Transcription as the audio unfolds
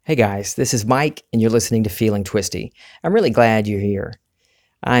Hey guys, this is Mike, and you're listening to Feeling Twisty. I'm really glad you're here.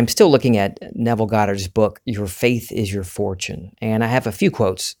 I'm still looking at Neville Goddard's book, Your Faith is Your Fortune, and I have a few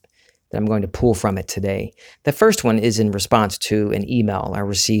quotes that I'm going to pull from it today. The first one is in response to an email I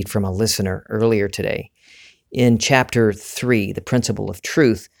received from a listener earlier today. In chapter 3, The Principle of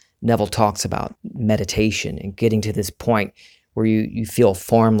Truth, Neville talks about meditation and getting to this point where you feel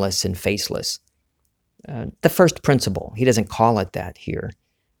formless and faceless. The first principle, he doesn't call it that here,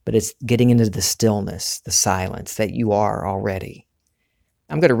 but it's getting into the stillness, the silence that you are already.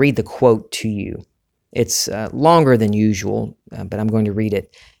 I'm going to read the quote to you. It's longer than usual, but I'm going to read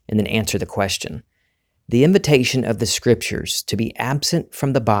it and then answer the question. The invitation of the Scriptures to be absent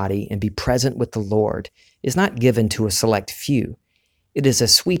from the body and be present with the Lord is not given to a select few. It is a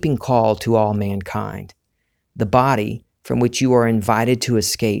sweeping call to all mankind. The body from which you are invited to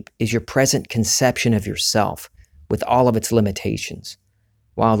escape is your present conception of yourself with all of its limitations,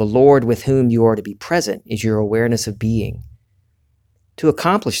 while the Lord with whom you are to be present is your awareness of being. To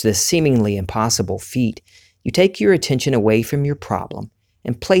accomplish this seemingly impossible feat, you take your attention away from your problem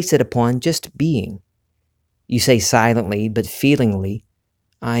and place it upon just being. You say silently but feelingly,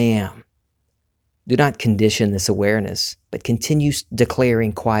 I am. Do not condition this awareness, but continue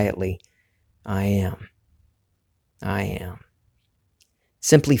declaring quietly, I am. I am.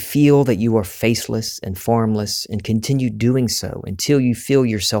 Simply feel that you are faceless and formless and continue doing so until you feel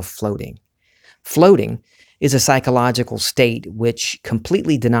yourself floating. Floating is a psychological state which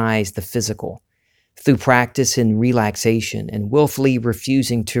completely denies the physical. Through practice in relaxation and willfully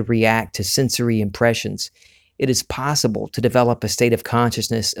refusing to react to sensory impressions, it is possible to develop a state of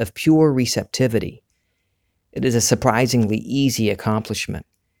consciousness of pure receptivity. It is a surprisingly easy accomplishment.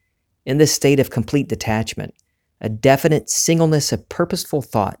 In this state of complete detachment, a definite singleness of purposeful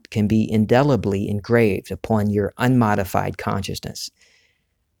thought can be indelibly engraved upon your unmodified consciousness.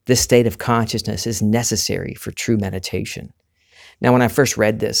 This state of consciousness is necessary for true meditation. Now, when I first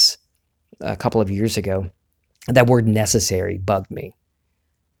read this a couple of years ago, that word necessary bugged me.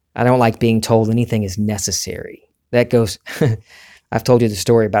 I don't like being told anything is necessary. That goes, I've told you the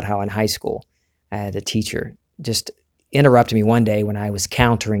story about how in high school, I had a teacher just interrupted me one day when I was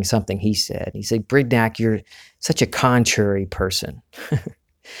countering something he said. He said, Brignac, you're such a contrary person.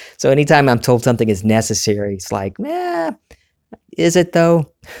 So anytime I'm told something is necessary, it's like, is it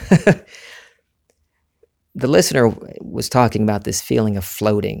though? The listener was talking about this feeling of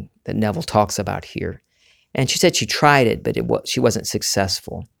floating that Neville talks about here. And she said she tried it, but she wasn't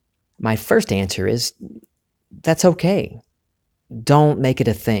successful. My first answer is, that's okay. Don't make it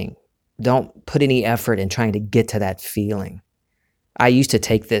a thing. Don't put any effort in trying to get to that feeling. I used to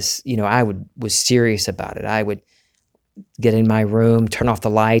take this, was serious about it. I would get in my room, turn off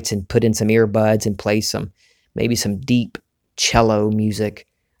the lights, and put in some earbuds and play maybe some deep cello music.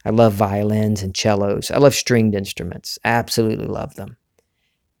 I love violins and cellos. I love stringed instruments. Absolutely love them.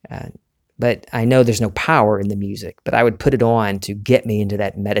 But I know there's no power in the music, but I would put it on to get me into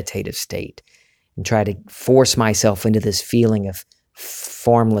that meditative state and try to force myself into this feeling of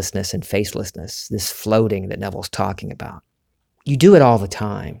formlessness and facelessness, this floating that Neville's talking about. You do it all the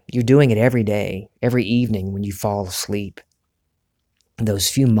time. You're doing it every day, every evening when you fall asleep. Those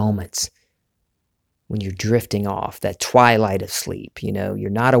few moments when you're drifting off, that twilight of sleep, you're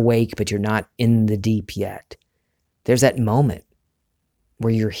not awake, but you're not in the deep yet. There's that moment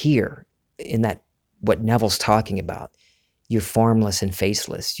where you're here in that, what Neville's talking about. You're formless and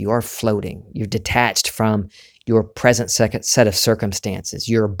faceless. You are floating. You're detached from your present set of circumstances,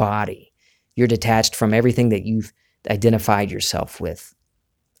 your body. You're detached from everything that you've identified yourself with.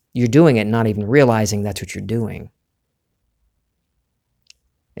 You're doing it not even realizing that's what you're doing.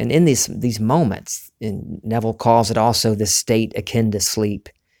 And in these moments, and Neville calls it also this state akin to sleep,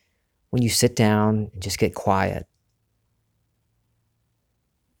 when you sit down and just get quiet.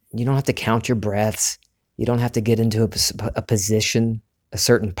 You don't have to count your breaths. You don't have to get into a position, a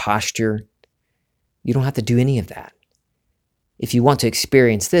certain posture. You don't have to do any of that. If you want to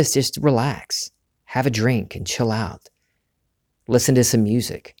experience this, just relax, have a drink, and chill out. Listen to some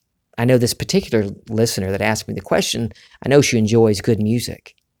music. I know this particular listener that asked me the question, I know she enjoys good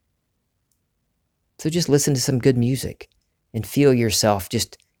music. So just listen to some good music and feel yourself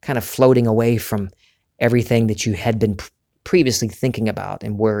just kind of floating away from everything that you had been previously thinking about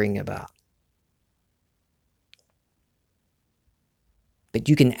and worrying about. But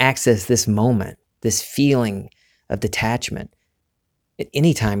you can access this moment, this feeling of detachment at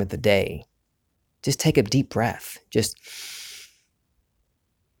any time of the day. Just take a deep breath.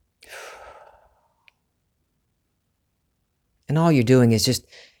 And all you're doing is just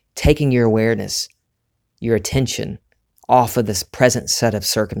taking your awareness, your attention off of this present set of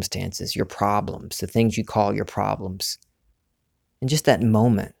circumstances, your problems, the things you call your problems. In just that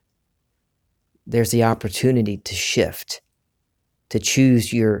moment, there's the opportunity to shift, to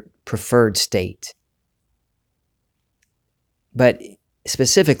choose your preferred state. But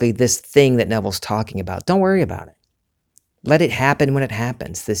specifically, this thing that Neville's talking about, don't worry about it. Let it happen when it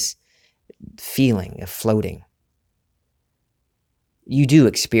happens, this feeling of floating. You do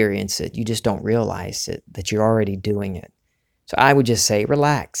experience it. You just don't realize it, that you're already doing it. So I would just say,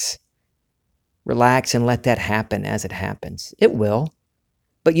 relax. Relax and let that happen as it happens. It will.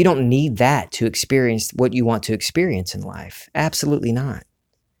 But you don't need that to experience what you want to experience in life. Absolutely not.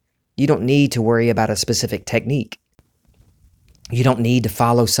 You don't need to worry about a specific technique. You don't need to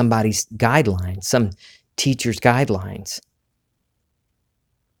follow somebody's guidelines, some teacher's guidelines.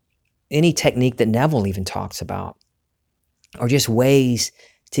 Any technique that Neville even talks about are just ways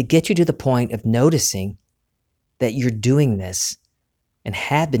to get you to the point of noticing that you're doing this and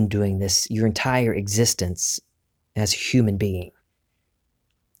have been doing this your entire existence as a human being.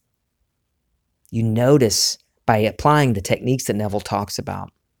 You notice by applying the techniques that Neville talks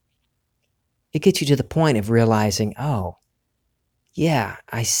about, it gets you to the point of realizing, oh, yeah,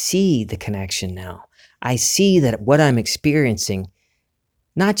 I see the connection now. I see that what I'm experiencing,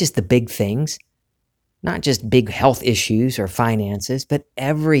 not just the big things, not just big health issues or finances, but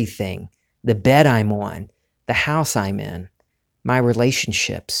everything, the bed I'm on, the house I'm in, my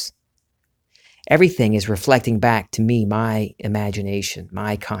relationships, everything is reflecting back to me, my imagination,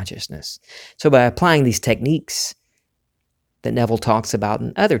 my consciousness. So by applying these techniques that Neville talks about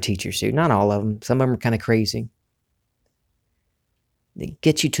and other teachers do, not all of them, some of them are kind of crazy, they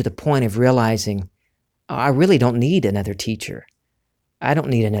get you to the point of realizing, oh, I really don't need another teacher. I don't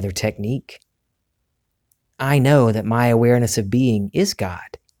need another technique. I know that my awareness of being is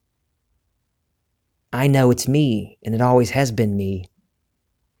God. I know it's me, and it always has been me.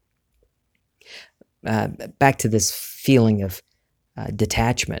 Back to this feeling of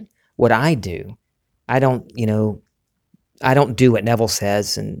detachment. What I do, I don't do what Neville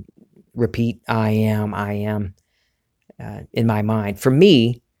says and repeat, I am, in my mind. For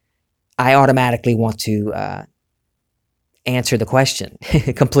me, I automatically want to answer the question,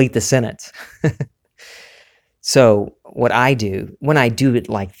 complete the sentence. So what I do, when I do it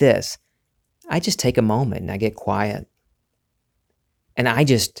like this, I just take a moment and I get quiet. And I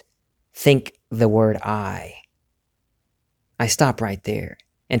just think the word I. I stop right there.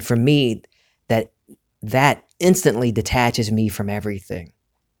 And for me, that instantly detaches me from everything.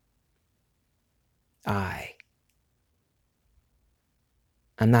 I'm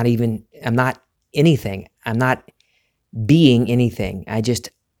not anything. I'm not being anything.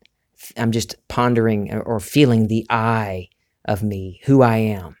 I'm just pondering or feeling the I of me, who I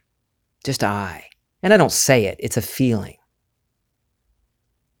am. Just I. And I don't say it. It's a feeling.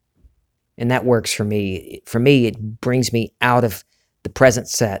 And that works for me. For me, it brings me out of the present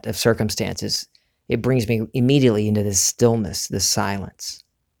set of circumstances. It brings me immediately into this stillness, this silence.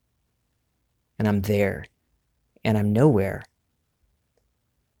 And I'm there. And I'm nowhere.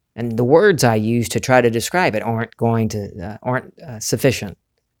 And the words I use to try to describe it aren't sufficient.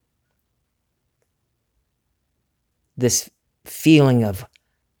 This feeling of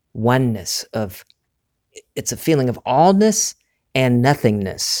oneness, it's a feeling of allness and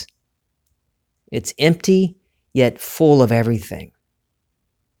nothingness. It's empty, yet full of everything.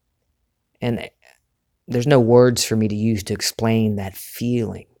 And there's no words for me to use to explain that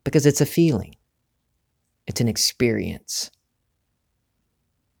feeling, because it's a feeling. It's an experience.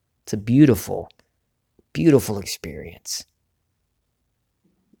 It's a beautiful, beautiful experience.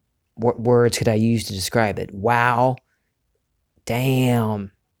 What words could I use to describe it? Wow.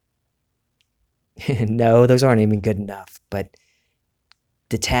 Damn. No, those aren't even good enough. But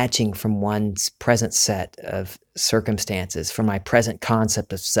detaching from one's present set of circumstances, from my present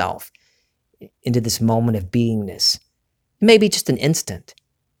concept of self, into this moment of beingness. Maybe just an instant.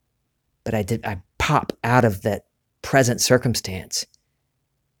 But I pop out of that present circumstance.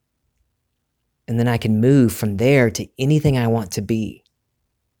 And then I can move from there to anything I want to be.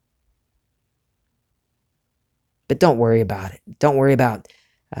 But don't worry about it. Don't worry about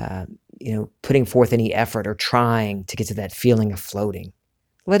putting forth any effort or trying to get to that feeling of floating.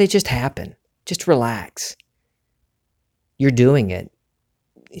 Let it just happen. Just relax. You're doing it.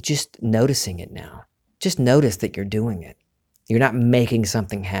 Just noticing it now. Just notice that you're doing it. You're not making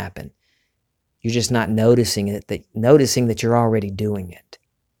something happen. You're just not noticing it, noticing that you're already doing it.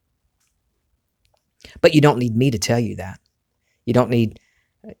 But you don't need me to tell you that. You don't need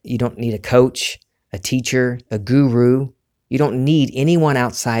a coach, a teacher, a guru. You don't need anyone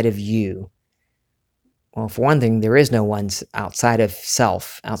outside of you Well, for one thing, there is no one outside of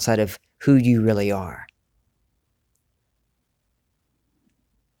self, outside of who you really are.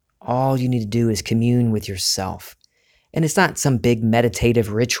 All you need to do is commune with yourself. And it's not some big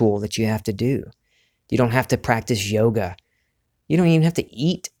meditative ritual that you have to do. You don't have to practice yoga. You don't even have to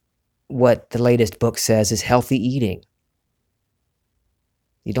eat what the latest book says is healthy eating.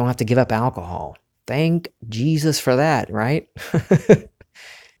 You don't have to give up alcohol. Thank Jesus for that, right?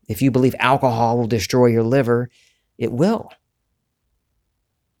 If you believe alcohol will destroy your liver, it will.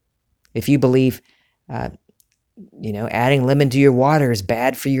 If you believe, adding lemon to your water is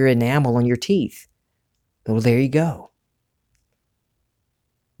bad for your enamel on your teeth, well, there you go.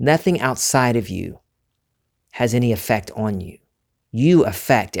 Nothing outside of you has any effect on you. You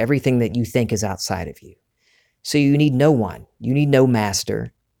affect everything that you think is outside of you. So you need no one. You need no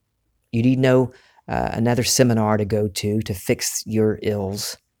master. You need no another seminar to go to fix your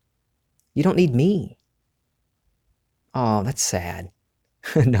ills. You don't need me. Oh, that's sad.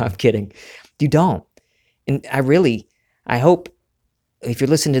 No, I'm kidding. You don't. And I hope if you're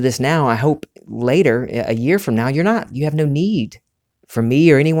listening to this now, I hope later, a year from now, you have no need for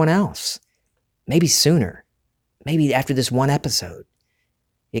me or anyone else. Maybe sooner. Maybe after this one episode,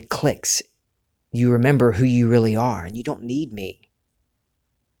 it clicks. You remember who you really are, and you don't need me.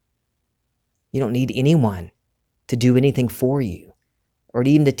 You don't need anyone to do anything for you or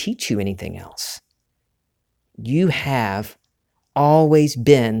even to teach you anything else. You have always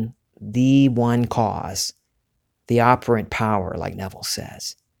been the one cause, the operant power, like Neville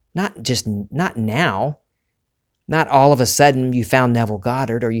says. Not now. Not all of a sudden you found Neville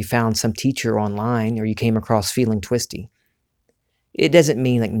Goddard or you found some teacher online or you came across Feeling Twisty. It doesn't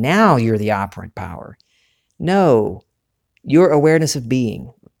mean like now you're the operant power. No, your awareness of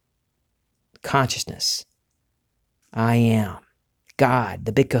being, consciousness. I am. God,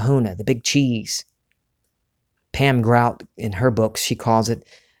 the big kahuna, the big cheese. Pam Grout, in her books, she calls it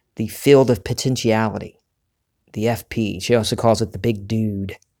the field of potentiality, the FP. She also calls it the big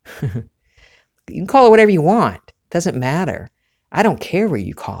dude. You can call it whatever you want. It doesn't matter. I don't care what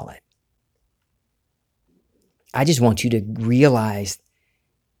you call it. I just want you to realize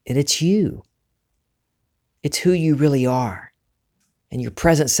that it's you. It's who you really are. And your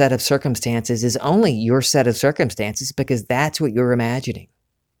present set of circumstances is only your set of circumstances because that's what you're imagining.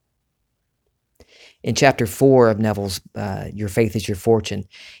 In chapter 4 of Neville's Your Faith is Your Fortune,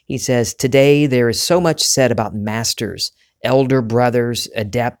 he says, "Today there is so much said about masters, elder brothers,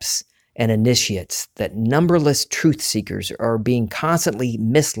 adepts, and initiates that numberless truth seekers are being constantly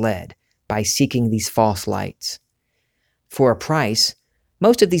misled by seeking these false lights. For a price,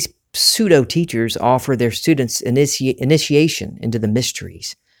 most of these pseudo-teachers offer their students initiation into the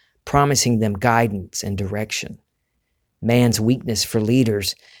mysteries, promising them guidance and direction. Man's weakness for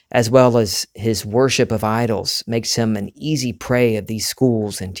leaders, as well as his worship of idols, makes him an easy prey of these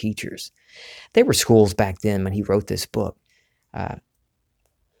schools and teachers." There were schools back then when he wrote this book.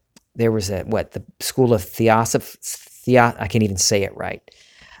 There was the school of Theosophy. I can't even say it right.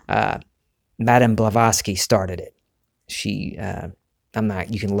 Madame Blavatsky started it. She,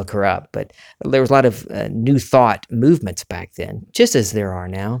 you can look her up, but there was a lot of new thought movements back then, just as there are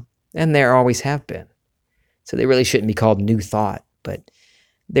now, and there always have been. So they really shouldn't be called new thought, but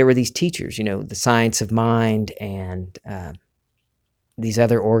there were these teachers, the Science of Mind and these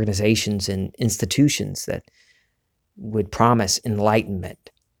other organizations and institutions that would promise enlightenment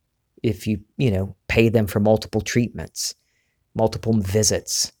if you pay them for multiple treatments, multiple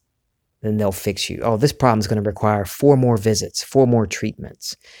visits, then they'll fix you. Oh, this problem is going to require 4 more visits, 4 more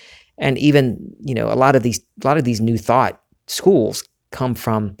treatments. And even, a lot of these new thought schools come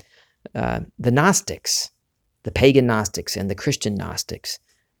from the Gnostics, the pagan Gnostics and the Christian Gnostics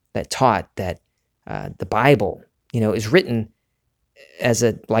that taught that the Bible, is written as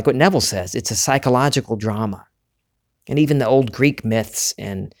like what Neville says, it's a psychological drama. And even the old Greek myths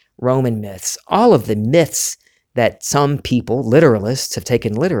and Roman myths, all of the myths that some people, literalists, have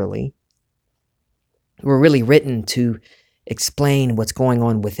taken literally, were really written to explain what's going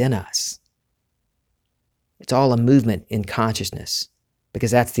on within us. It's all a movement in consciousness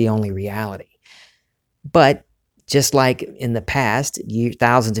because that's the only reality. But just like in the past,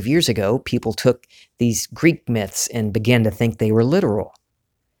 thousands of years ago, people took these Greek myths and began to think they were literal.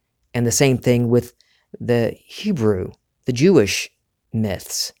 And the same thing with the Hebrew, the Jewish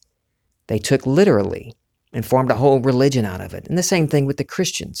myths. They took literally and formed a whole religion out of it. And the same thing with the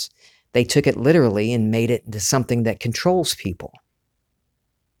Christians. They took it literally and made it into something that controls people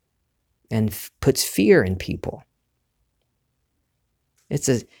and puts fear in people.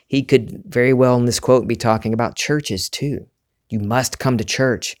 He could very well in this quote be talking about churches too. You must come to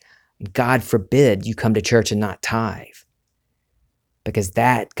church. God forbid you come to church and not tithe, because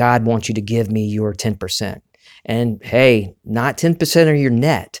that God wants you to give me your 10%. And hey, not 10% of your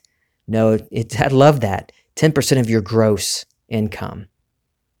net. No, I love that. 10% of your gross income.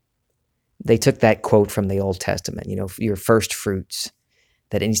 They took that quote from the Old Testament, your first fruits,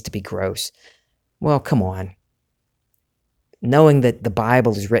 that it needs to be gross. Well, come on. Knowing that the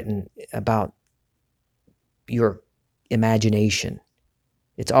Bible is written about your imagination,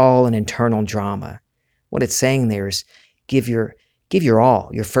 it's all an internal drama. What it's saying there is give your all,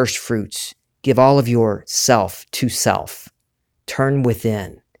 your first fruits. Give all of your self to self. Turn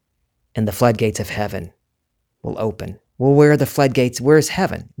within, and the floodgates of heaven will open. Well, where are the floodgates? Where is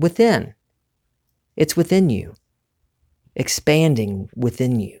heaven? Within. It's within you, expanding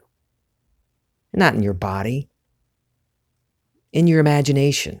within you. Not in your body, in your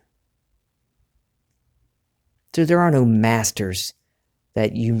imagination. So there are no masters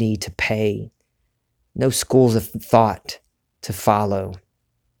that you need to pay, no schools of thought to follow.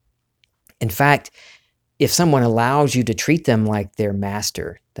 In fact, if someone allows you to treat them like their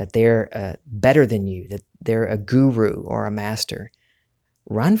master, that they're better than you, that they're a guru or a master,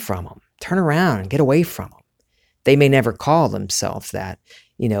 run from them. Turn around and get away from them. They may never call themselves that,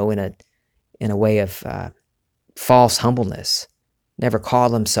 in a way of false humbleness. Never call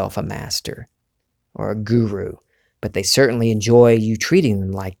themselves a master or a guru, but they certainly enjoy you treating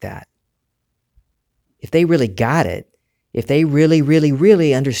them like that. If they really got it, if they really, really,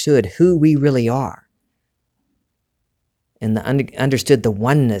 really understood who we really are, and understood the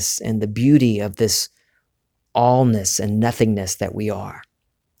oneness and the beauty of this allness and nothingness that we are,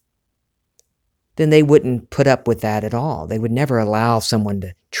 then they wouldn't put up with that at all. They would never allow someone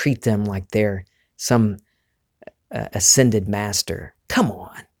to treat them like they're some ascended master. Come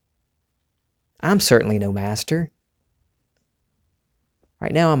on. I'm certainly no master.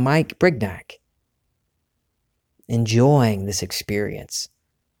 Right now, I'm Mike Brignac, enjoying this experience,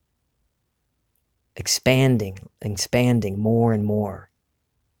 expanding more and more,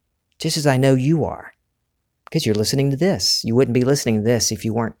 just as I know you are, because you're listening to this. You wouldn't be listening to this if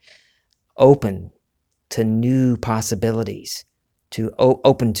you weren't open to new possibilities,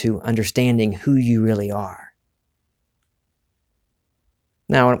 open to understanding who you really are.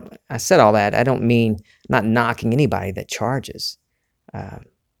 Now, I said all that. I don't mean, I'm not knocking anybody that charges.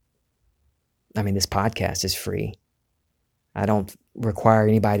 This podcast is free. I don't require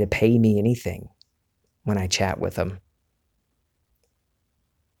anybody to pay me anything when I chat with them.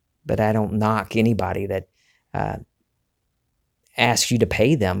 But I don't knock anybody that asks you to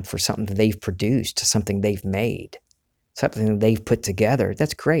pay them for something that they've produced, something they've made, something they've put together.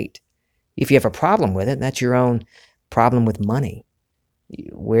 That's great. If you have a problem with it, that's your own problem with money.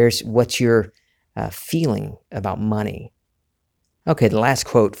 What's your feeling about money? Okay, the last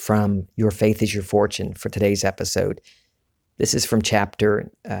quote from Your Faith is Your Fortune for today's episode. This is from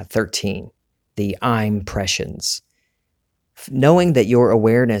chapter 13, the Impressions. Knowing that your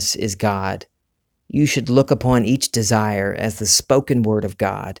awareness is God, you should look upon each desire as the spoken word of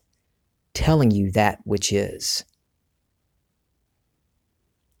God, telling you that which is.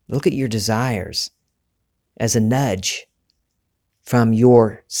 Look at your desires as a nudge from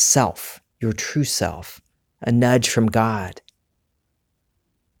your self, your true self, a nudge from God.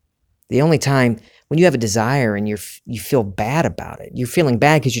 The only time when you have a desire and you feel bad about it, you're feeling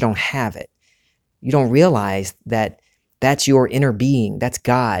bad because you don't have it. You don't realize that that's your inner being. That's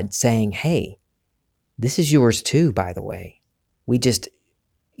God saying, hey, this is yours too, by the way. We just,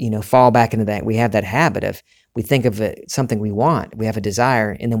 fall back into that. We have that habit of, we think of it, something we want, we have a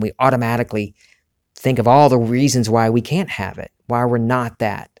desire, and then we automatically think of all the reasons why we can't have it, why we're not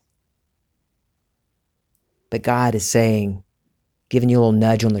that. But God is saying, giving you a little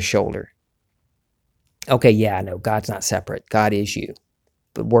nudge on the shoulder. Okay, yeah, I know, God's not separate. God is you.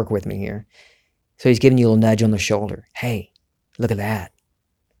 But work with me here. So he's giving you a little nudge on the shoulder. Hey, look at that.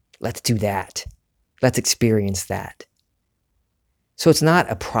 Let's do that. Let's experience that. So it's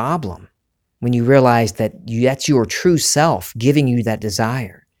not a problem when you realize that that's your true self giving you that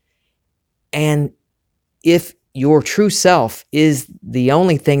desire. And if your true self is the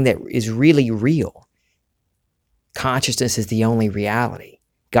only thing that is really real, consciousness is the only reality,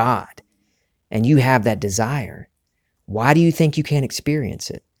 God, and you have that desire, why do you think you can't experience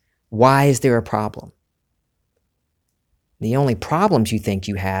it? Why is there a problem? The only problems you think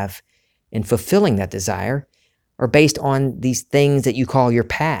you have in fulfilling that desire are based on these things that you call your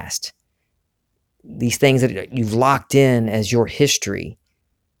past, these things that you've locked in as your history.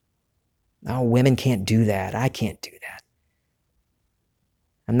 Oh, women can't do that. I can't do that.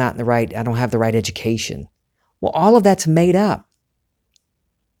 I don't have the right education. Well, all of that's made up.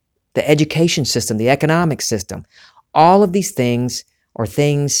 the education system, the economic system. All of these things are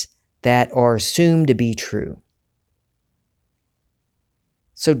things that are assumed to be true.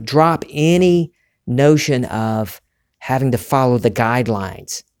 So drop any notion of having to follow the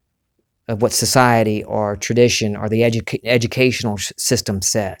guidelines of what society or tradition or the educational system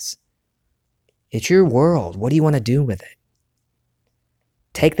says. It's your world. What do you want to do with it?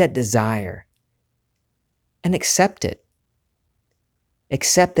 Take that desire and accept it.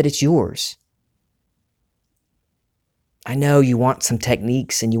 Accept that it's yours. I know you want some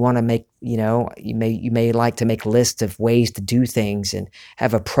techniques and you want to make, you may like to make lists of ways to do things and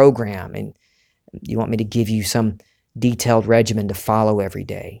have a program, and you want me to give you some detailed regimen to follow every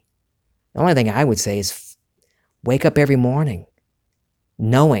day. The only thing I would say is wake up every morning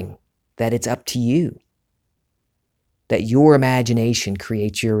knowing that it's up to you, that your imagination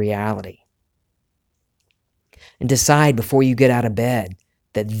creates your reality. And decide before you get out of bed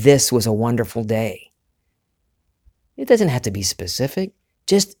that this was a wonderful day. It doesn't have to be specific.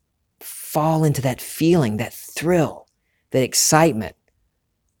 Just fall into that feeling, that thrill, that excitement,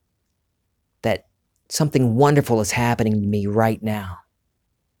 that something wonderful is happening to me right now.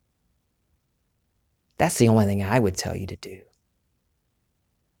 That's the only thing I would tell you to do.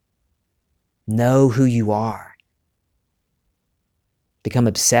 Know who you are. Become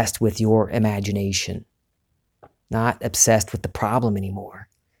obsessed with your imagination. Not obsessed with the problem anymore.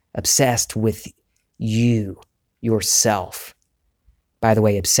 Obsessed with you, yourself. By the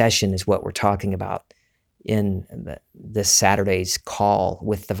way, obsession is what we're talking about in this Saturday's call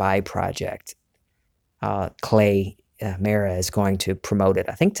with the Vibe Project. Clay Mara is going to promote it,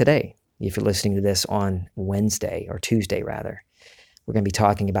 I think today, if you're listening to this on Wednesday, or Tuesday rather. We're going to be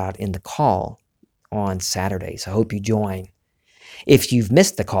talking about in the call on Saturday, so I hope you join. If you've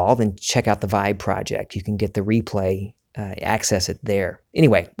missed the call, then check out the Vibe Project. You can get the replay, access it there.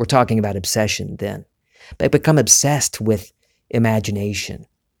 Anyway, we're talking about obsession then. But become obsessed with imagination.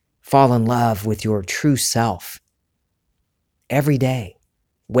 Fall in love with your true self every day.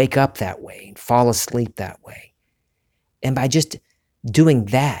 Wake up that way and fall asleep that way. And by just doing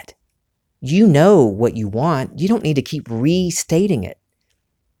that, you know what you want. You don't need to keep restating it.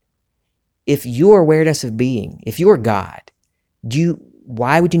 If your awareness of being, if you're God,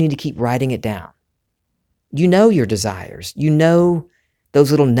 why would you need to keep writing it down? You know your desires. You know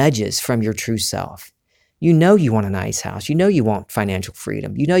those little nudges from your true self. You know you want a nice house. You know you want financial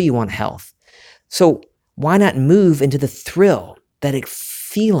freedom. You know you want health. So why not move into the thrill, that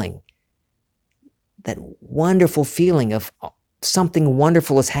feeling, that wonderful feeling of something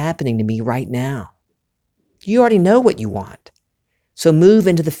wonderful is happening to me right now? You already know what you want. So move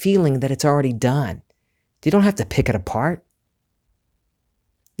into the feeling that it's already done. You don't have to pick it apart.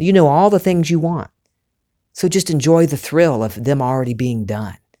 You know all the things you want. So just enjoy the thrill of them already being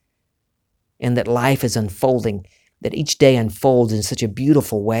done. And that life is unfolding, that each day unfolds in such a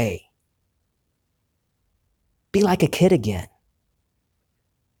beautiful way. Be like a kid again.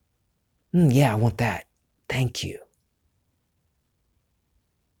 Yeah, I want that. Thank you.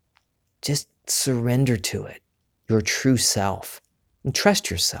 Just surrender to it, your true self, and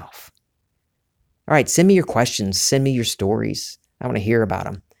trust yourself. All right, send me your questions. Send me your stories. I want to hear about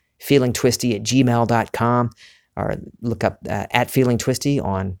them. feelingtwisty@gmail.com, or look up at Feeling Twisty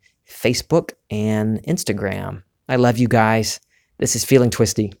on Facebook and Instagram. I love you guys. This is Feeling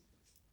Twisty.